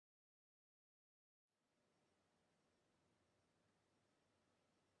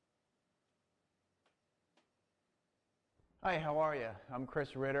Hi, how are you? I'm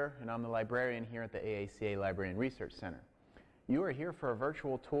Chris Ritter, and I'm the librarian here at the AACA Library Research Center. You are here for a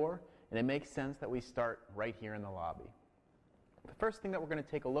virtual tour, and it makes sense that we start right here in the lobby. The first thing that we're going to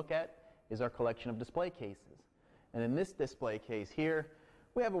take a look at is our collection of display cases. And in this display case here,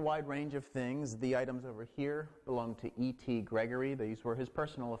 we have a wide range of things. The items over here belong to E.T. Gregory. These were his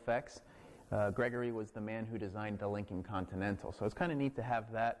personal effects. Gregory was the man who designed the Lincoln Continental, so it's kind of neat to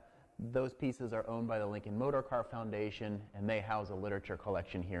have that. Those pieces are owned by the Lincoln Motor Car Foundation, and they house a literature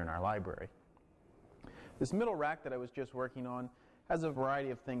collection here in our library. This middle rack that I was just working on has a variety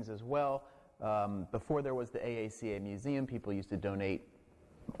of things as well. Before there was the AACA Museum, people used to donate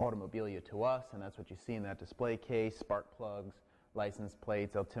automobilia to us, and that's what you see in that display case: spark plugs, license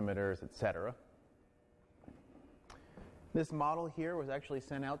plates, altimeters, etc. This model here was actually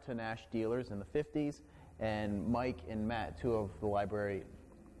sent out to Nash dealers in the 50s, and Mike and Matt, two of the library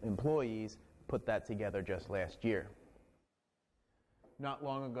employees, put that together just last year. Not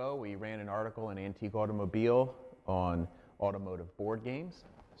long ago, we ran an article in Antique Automobile on automotive board games.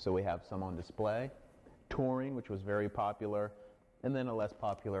 So we have some on display. Touring, which was very popular, and then a less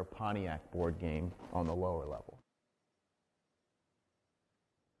popular Pontiac board game on the lower level.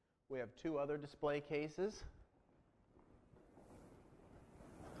 We have two other display cases.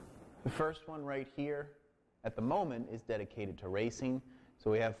 The first one right here, at the moment, is dedicated to racing. So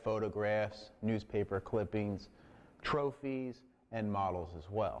we have photographs, newspaper clippings, trophies, and models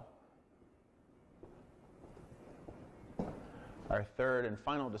as well. Our third and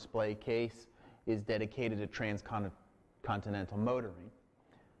final display case is dedicated to transcontinental motoring.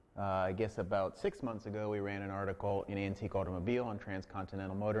 I guess about 6 months ago we ran an article in Antique Automobile on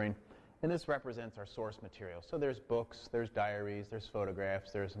transcontinental motoring, and this represents our source material. So there's books, there's diaries, there's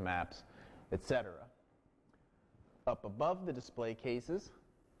photographs, there's maps, etc. Up above the display cases,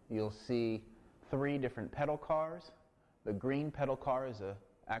 you'll see 3 different pedal cars. The green pedal car is an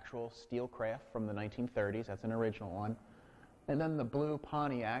actual steel craft from the 1930s. That's an original one. And then the blue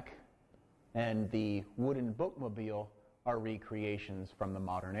Pontiac and the wooden bookmobile are recreations from the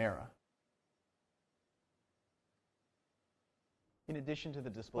modern era. In addition to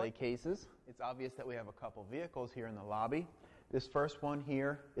the display cases, it's obvious that we have a couple vehicles here in the lobby. This first one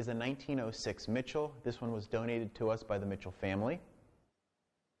here is a 1906 Mitchell. This one was donated to us by the Mitchell family.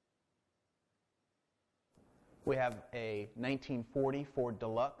 We have a 1940 Ford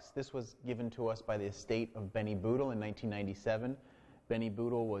Deluxe. This was given to us by the estate of Benny Boodle in 1997. Benny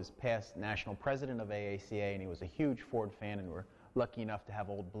Boodle was past national president of AACA, and he was a huge Ford fan, and we're lucky enough to have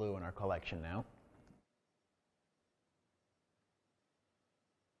Old Blue in our collection now.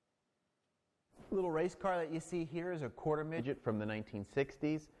 The little race car that you see here is a quarter midget from the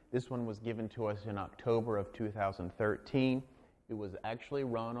 1960s. This one was given to us in October of 2013. It was actually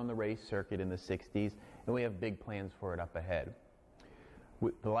run on the race circuit in the 60s, and we have big plans for it up ahead.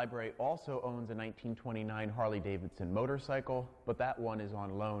 The library also owns a 1929 Harley-Davidson motorcycle, but that one is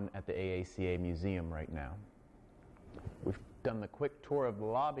on loan at the AACA Museum right now. We've done the quick tour of the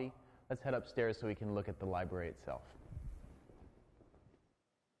lobby. Let's head upstairs so we can look at the library itself.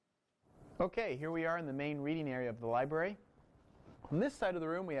 Okay, here we are in the main reading area of the library. On this side of the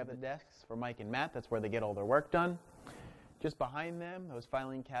room we have the desks for Mike and Matt. That's where they get all their work done. Just behind them, those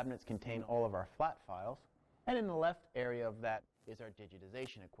filing cabinets contain all of our flat files. And in the left area of that is our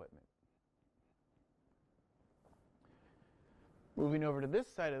digitization equipment. Moving over to this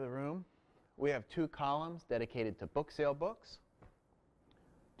side of the room, we have 2 columns dedicated to book sale books,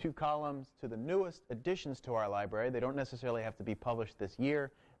 2 columns to the newest additions to our library. They don't necessarily have to be published this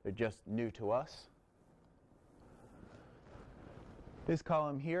year. They're just new to us. This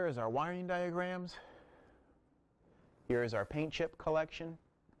column here is our wiring diagrams. Here is our paint chip collection.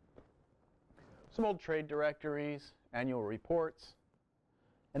 Some old trade directories, annual reports.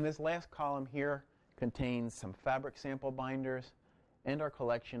 And this last column here contains some fabric sample binders and our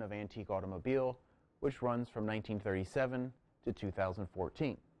collection of Antique Automobile, which runs from 1937 to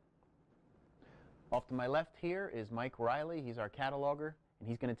 2014. Off to my left here is Mike Riley. He's our cataloger, and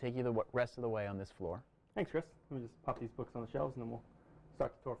he's going to take you the rest of the way on this floor. Thanks, Chris. Let me just pop these books on the shelves, and then we'll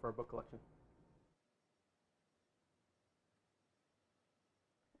start the tour for our book collection.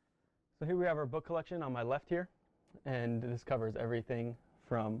 So here we have our book collection on my left here, and this covers everything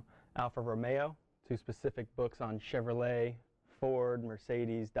from Alfa Romeo to specific books on Chevrolet, Ford,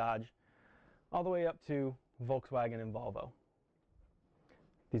 Mercedes, Dodge, all the way up to Volkswagen and Volvo.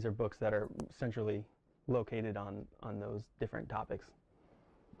 These are books that are centrally located on those different topics.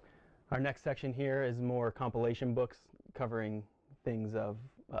 Our next section here is more compilation books covering things of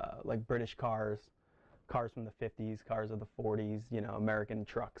like British cars, cars from the 50s, cars of the 40s, you know, American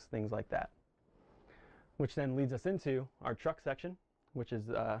trucks, things like that. which then leads us into our truck section, which is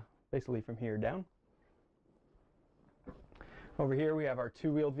basically from here down. Over here we have our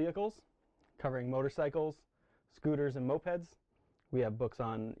two-wheeled vehicles covering motorcycles, scooters, and mopeds. We have books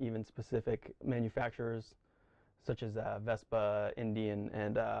on even specific manufacturers such as Vespa, Indian,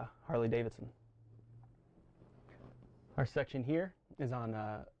 and Harley Davidson. Our section here is on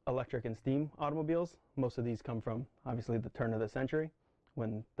electric and steam automobiles. Most of these come from, obviously, the turn of the century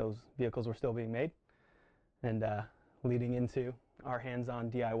when those vehicles were still being made. And leading into our hands-on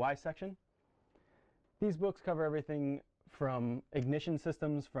DIY section. These books cover everything from ignition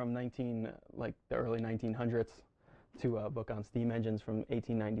systems from the early 1900s to a book on steam engines from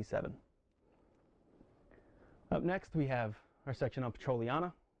 1897. Up next we have our section on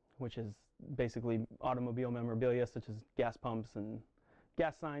Petroliana, which is basically automobile memorabilia such as gas pumps and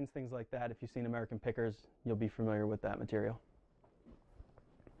gas signs, things like that. If you've seen American Pickers, you'll be familiar with that material.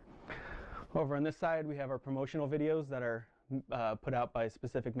 Over on this side we have our promotional videos that are put out by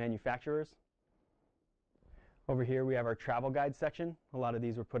specific manufacturers. Over here we have our travel guide section. A lot of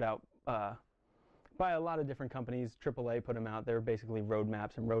these were put out by a lot of different companies. AAA put them out. They're basically road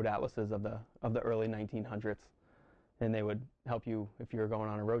maps and road atlases of the early 1900s. And they would help you if you were going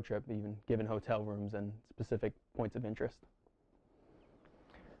on a road trip, even given hotel rooms and specific points of interest.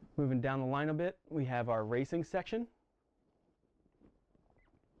 Moving down the line a bit, we have our racing section.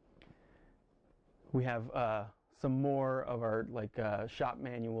 We have some more of our shop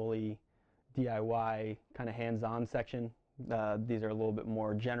manually DIY kind of hands-on section. These are a little bit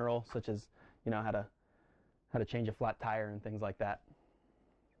more general, such as how to change a flat tire and things like that.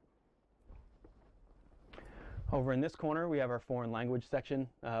 Over in this corner we have our foreign language section.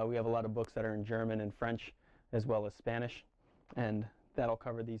 We have a lot of books that are in German and French as well as Spanish, and that'll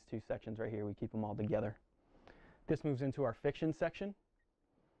cover these two sections right here. We keep them all together. This moves into our fiction section.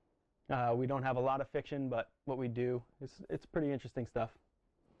 We don't have a lot of fiction, but what we do it's pretty interesting stuff.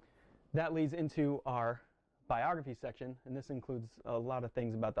 That leads into our biography section, and this includes a lot of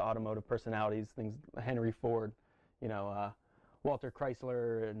things about the automotive personalities, things Henry Ford, Walter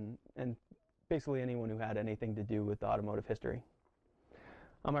Chrysler, and basically anyone who had anything to do with automotive history.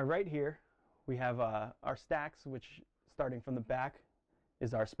 On my right here, we have our stacks, which starting from the back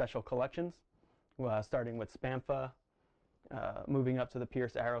is our special collections, starting with SPAMFA, moving up to the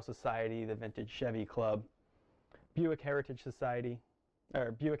Pierce Arrow Society, the Vintage Chevy Club, Buick Heritage Society,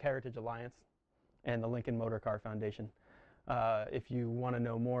 or Buick Heritage Alliance, and the Lincoln Motor Car Foundation. If you want to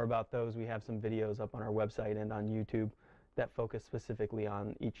know more about those, we have some videos up on our website and on YouTube that focus specifically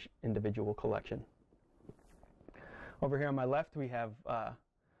on each individual collection. Over here on my left, we have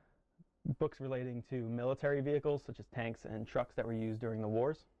books relating to military vehicles, such as tanks and trucks that were used during the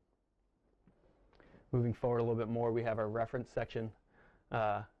wars. Moving forward a little bit more, we have our reference section.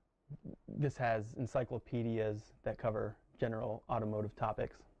 This has encyclopedias that cover general automotive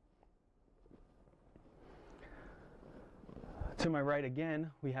topics. To my right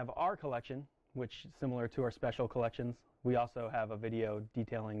again, we have our collection, which is similar to our special collections. We also have a video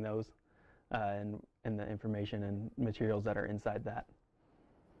detailing those and the information and materials that are inside that.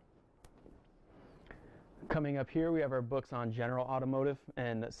 Coming up here, we have our books on general automotive,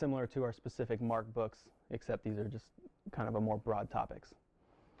 and similar to our specific mark books, except these are just kind of a more broad topics.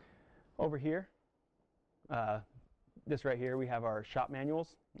 Over here, this right here, we have our shop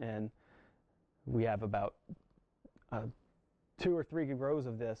manuals, and we have about 2 or 3 rows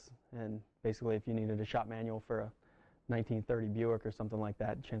of this, and basically if you needed a shop manual for a 1930 Buick or something like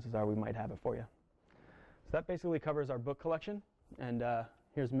that, chances are we might have it for you. So that basically covers our book collection, and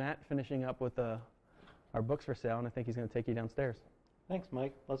here's Matt finishing up with our books for sale, and I think he's going to take you downstairs. Thanks,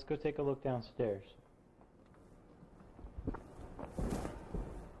 Mike. Let's go take a look downstairs.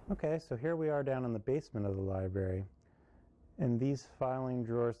 Okay, so here we are down in the basement of the library. In these filing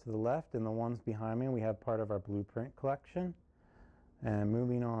drawers to the left and the ones behind me, we have part of our blueprint collection. And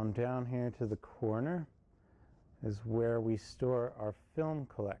moving on down here to the corner is where we store our film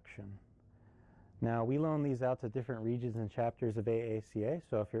collection. Now, we loan these out to different regions and chapters of AACA,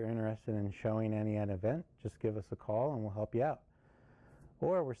 so if you're interested in showing any at an event, just give us a call and we'll help you out.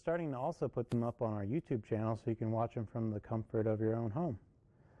 Or we're starting to also put them up on our YouTube channel so you can watch them from the comfort of your own home.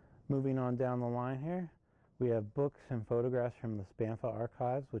 Moving on down the line here, we have books and photographs from the SPAMFA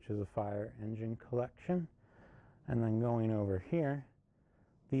archives, which is a fire engine collection. And then going over here,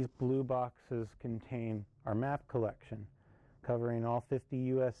 these blue boxes contain our map collection, covering all 50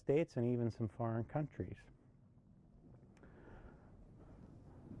 U.S. states and even some foreign countries.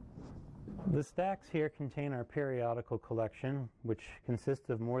 The stacks here contain our periodical collection, which consists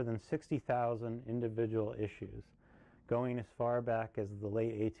of more than 60,000 individual issues, going as far back as the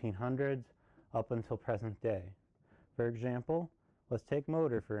late 1800s up until present day. For example, let's take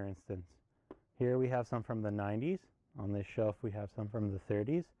motor for instance. Here we have some from the 90s. On this shelf we have some from the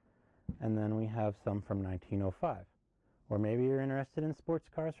 30s. And then we have some from 1905. Or maybe you're interested in sports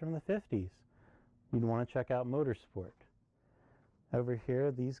cars from the 50s. You'd want to check out Motorsport. Over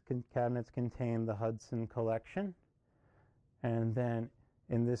here, these cabinets contain the Hudson collection. And then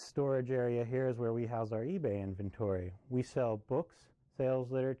in this storage area here is where we house our eBay inventory. We sell books,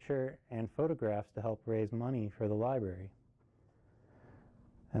 sales literature, and photographs to help raise money for the library.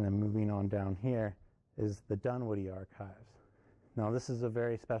 And then moving on down here is the Dunwoody Archives. Now this is a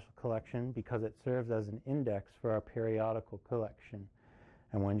very special collection because it serves as an index for our periodical collection.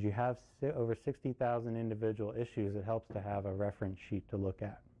 And when you have over 60,000 individual issues, it helps to have a reference sheet to look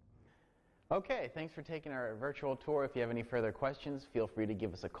at. Okay, thanks for taking our virtual tour. If you have any further questions, feel free to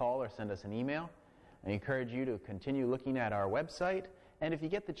give us a call or send us an email. I encourage you to continue looking at our website. And if you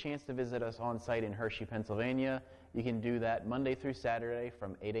get the chance to visit us on site in Hershey, Pennsylvania, you can do that Monday through Saturday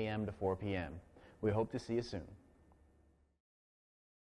from 8 a.m. to 4 p.m. We hope to see you soon.